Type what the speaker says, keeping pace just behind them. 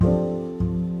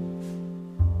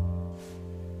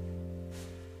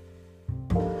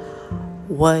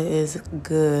What is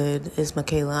good? It's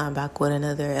Michaela. I'm back with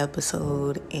another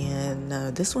episode, and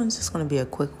this one's just going to be a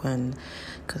quick one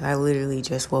because I literally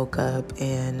just woke up,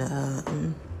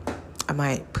 and I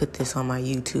might put this on my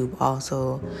YouTube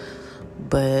also,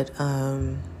 but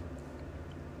man,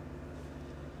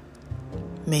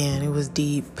 it was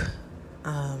deep.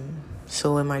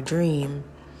 So in my dream,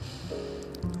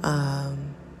 I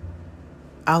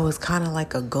was kind of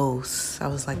like a ghost. I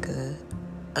was like a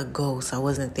ghost. I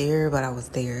wasn't there, but I was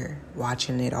there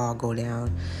watching it all go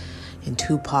down. And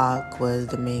Tupac was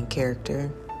the main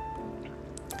character.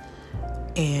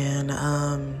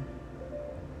 And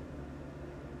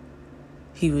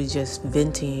he was just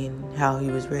venting how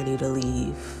he was ready to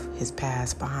leave his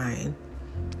past behind,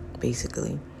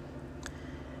 basically.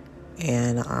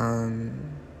 And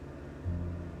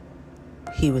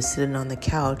he was sitting on the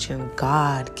couch, and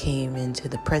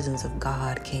the presence of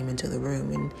God came into the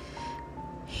room and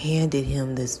handed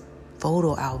him this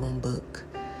photo album book.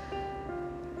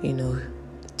 You know,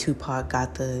 Tupac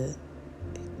got the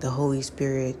Holy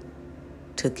Spirit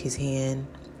took his hand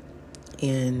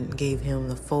and gave him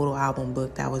the photo album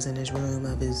book that was in his room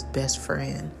of his best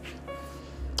friend.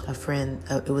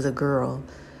 It was a girl,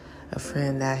 a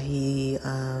friend that he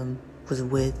was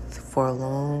with for a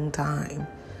long time.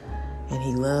 And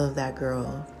he loved that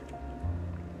girl.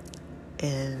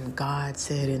 And God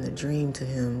said in the dream to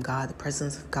him, the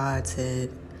presence of God said,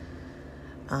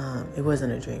 it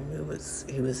wasn't a dream.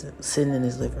 He was sitting in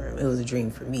his living room. It was a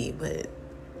dream for me, but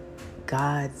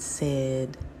God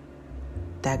said,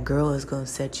 that girl is going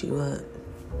to set you up.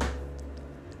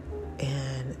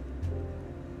 And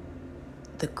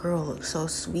the girl looked so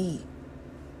sweet.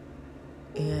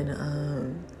 And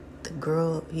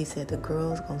he said, the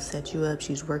girl is going to set you up.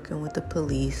 She's working with the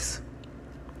police.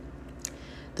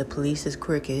 The police is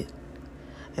crooked,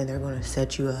 and they're going to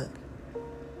set you up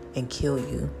and kill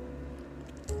you.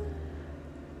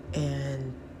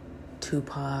 And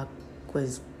Tupac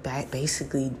was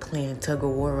basically playing tug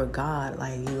of war with God.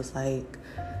 Like, he was like,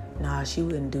 nah, she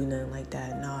wouldn't do nothing like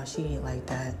that. Nah, she ain't like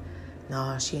that.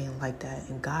 Nah, she ain't like that.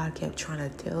 And God kept trying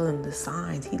to tell him the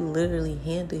signs. He literally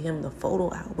handed him the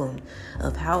photo album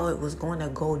of how it was going to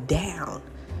go down.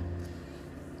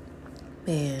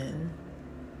 Man.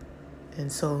 And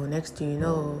so next thing you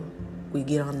know, we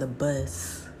get on the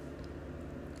bus.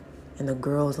 And the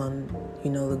girls in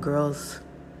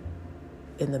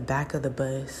the back of the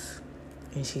bus.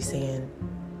 And she's saying,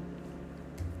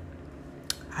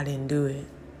 I didn't do it.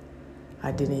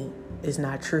 I didn't. It's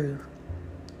not true.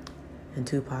 And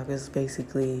Tupac was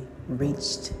basically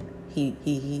reached. He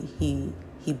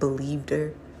believed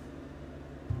her.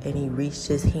 And he reached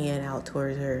his hand out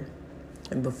towards her.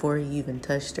 And before he even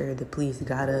touched her, the police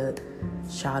got up,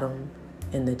 shot him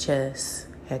in the chest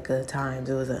heck of times.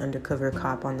 It was an undercover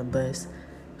cop on the bus.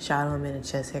 Shot him in the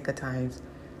chest heck of times.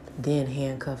 Then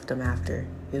handcuffed him after.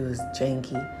 It was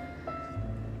janky.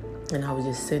 And I was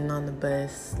just sitting on the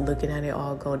bus, looking at it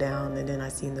all go down. And then I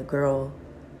seen the girl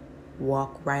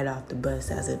walk right off the bus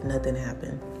as if nothing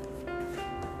happened.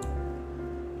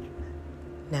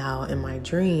 Now, in my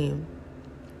dream,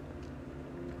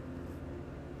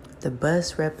 the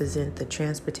bus represents the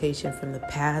transportation from the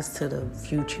past to the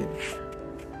future.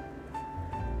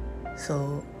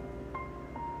 So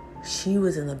she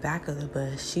was in the back of the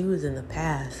bus. She was in the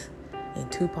past.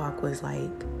 And Tupac was like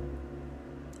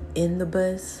in the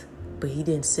bus, but he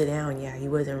didn't sit down yet. He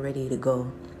wasn't ready to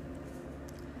go.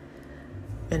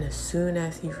 And as soon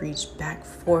as he reached back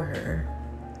for her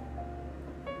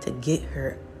to get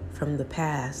her from the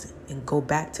past and go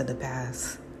back to the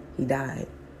past, he died.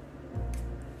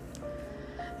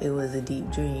 It was a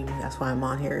deep dream. That's why I'm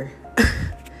on here.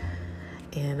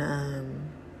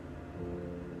 And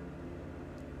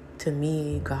to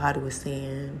me, God was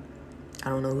saying, I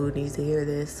don't know who needs to hear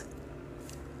this.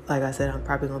 Like I said, I'm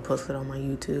probably going to post it on my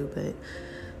YouTube. But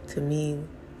to me,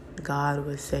 God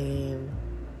was saying,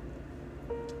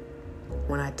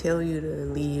 when I tell you to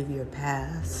leave your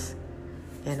past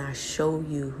and I show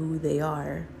you who they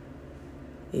are,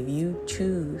 if you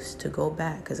choose to go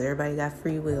back, because everybody got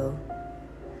free will,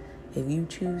 if you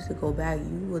choose to go back,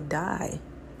 you will die.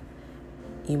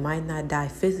 You might not die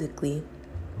physically,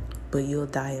 but you'll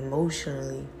die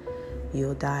emotionally.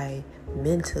 You'll die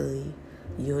mentally.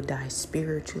 You'll die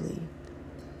spiritually.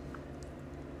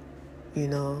 You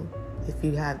know, if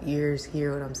you have ears,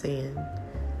 hear what I'm saying.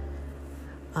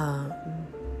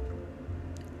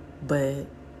 But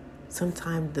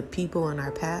sometimes the people in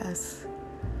our past,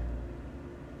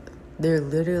 they're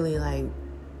literally like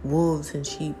wolves in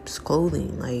sheep's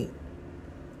clothing. Like,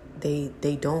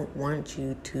 they don't want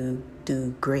you to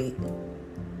do great.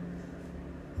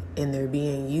 And they're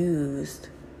being used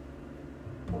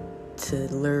to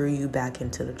lure you back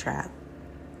into the trap.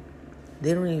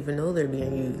 They don't even know they're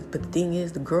being used. But the thing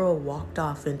is, the girl walked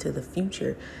off into the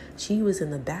future. She was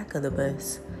in the back of the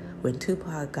bus when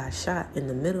Tupac got shot in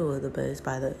the middle of the bus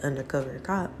by the undercover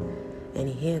cop, and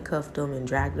he handcuffed him and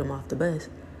dragged him off the bus.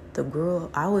 The girl,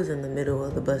 I was in the middle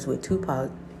of the bus with Tupac.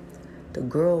 The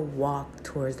girl walked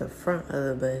towards the front of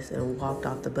the bus and walked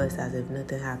off the bus as if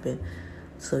nothing happened.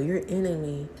 So your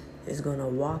enemy is going to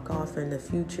walk off in the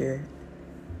future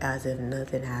as if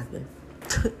nothing happened.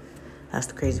 That's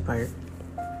the crazy part.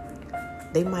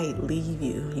 They might leave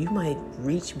you. You might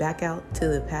reach back out to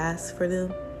the past for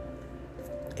them.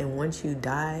 And once you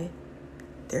die,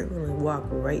 they're going to walk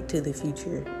right to the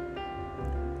future.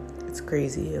 It's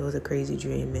crazy. It was a crazy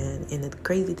dream, man. And the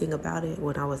crazy thing about it,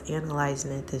 when I was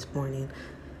analyzing it this morning,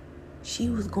 she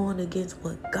was going against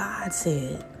what God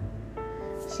said.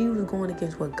 She was going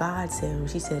against what God said. When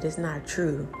she said, it's not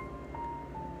true.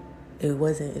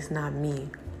 It's not me.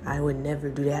 I would never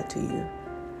do that to you.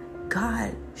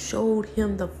 God showed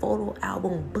him the photo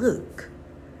album book.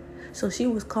 So she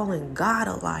was calling God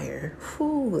a liar.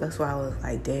 Whew, that's why I was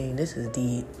like, dang, this is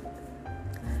deep.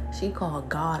 She called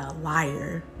God a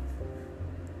liar.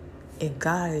 And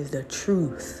God is the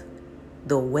truth,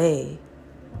 the way.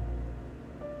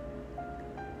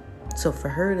 So for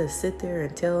her to sit there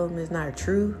and tell him it's not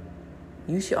true,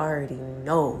 you should already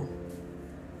know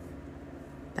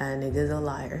that nigga's a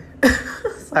liar.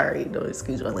 Sorry, don't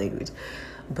excuse my language.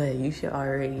 But you should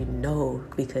already know,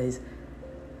 because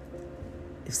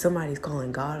if somebody's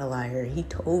calling God a liar, he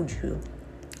told you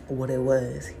what it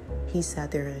was. He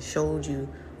sat there and showed you.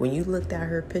 When you looked at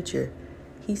her picture,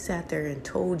 he sat there and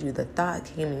told you. The thought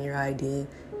came in your idea.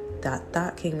 That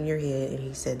thought came in your head, and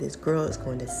he said, this girl is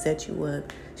going to set you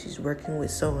up. She's working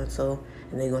with so-and-so,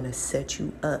 and they're going to set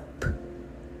you up.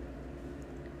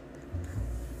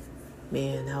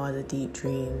 Man, that was a deep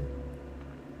dream.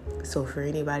 So for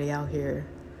anybody out here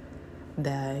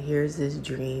that hears this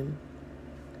dream,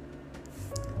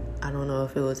 I don't know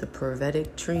if it was a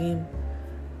prophetic dream,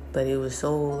 but it was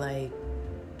so like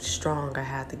strong, I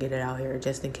had to get it out here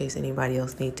just in case anybody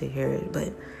else need to hear it.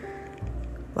 But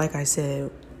like I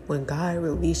said, when God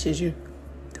releases you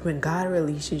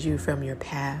from your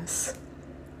past,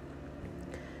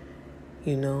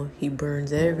 you know, he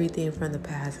burns everything from the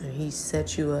past and he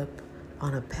sets you up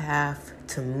on a path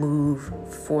to move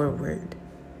forward.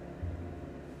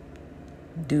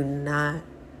 Do not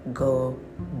go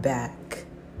back.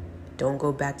 Don't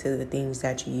go back to the things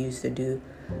that you used to do.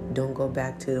 Don't go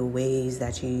back to the ways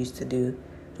that you used to do.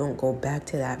 Don't go back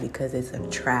to that, because it's a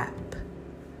trap.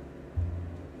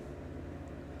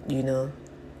 You know?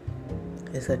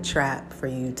 It's a trap for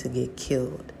you to get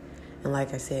killed. And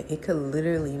like I said, it could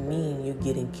literally mean you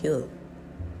getting killed.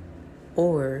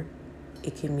 Or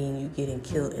it can mean you getting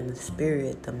killed in the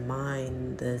spirit, the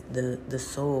mind, the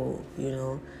soul, you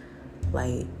know?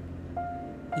 Like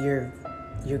you're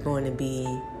going to be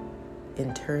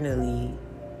internally,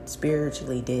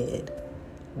 spiritually dead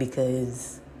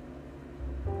because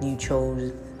you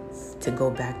chose to go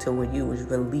back to where you was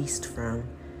released from,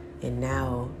 and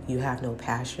now you have no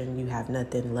passion, you have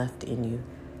nothing left in you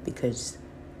because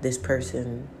this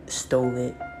person stole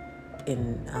it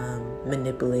and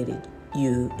manipulated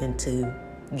you into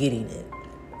getting it.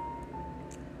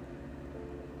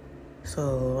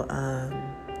 So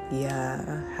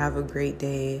yeah, have a great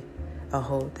day. I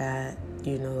hope that,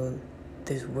 you know,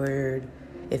 this word,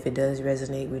 if it does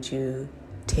resonate with you,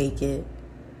 take it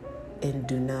and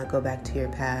do not go back to your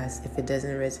past. If it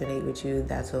doesn't resonate with you,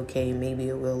 that's okay. Maybe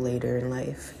it will later in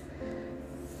life.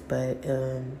 But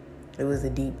it was a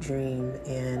deep dream,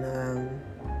 and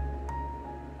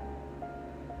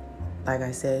like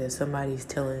I said, if somebody's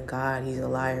telling God he's a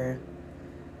liar,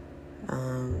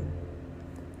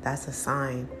 that's a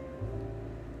sign,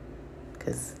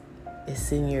 because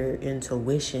it's in your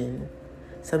intuition.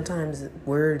 Sometimes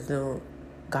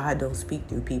God don't speak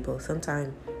through people.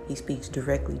 Sometimes he speaks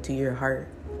directly to your heart.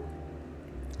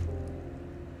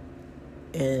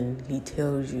 And he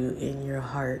tells you in your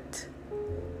heart,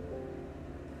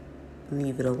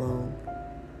 leave it alone.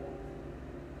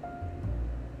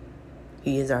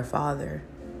 He is our Father.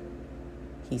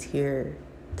 He's here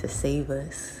to save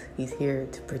us. He's here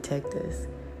to protect us.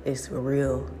 It's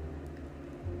real.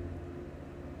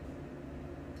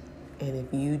 And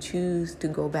if you choose to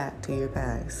go back to your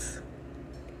past,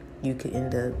 you could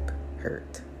end up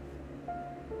hurt.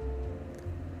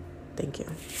 Thank you.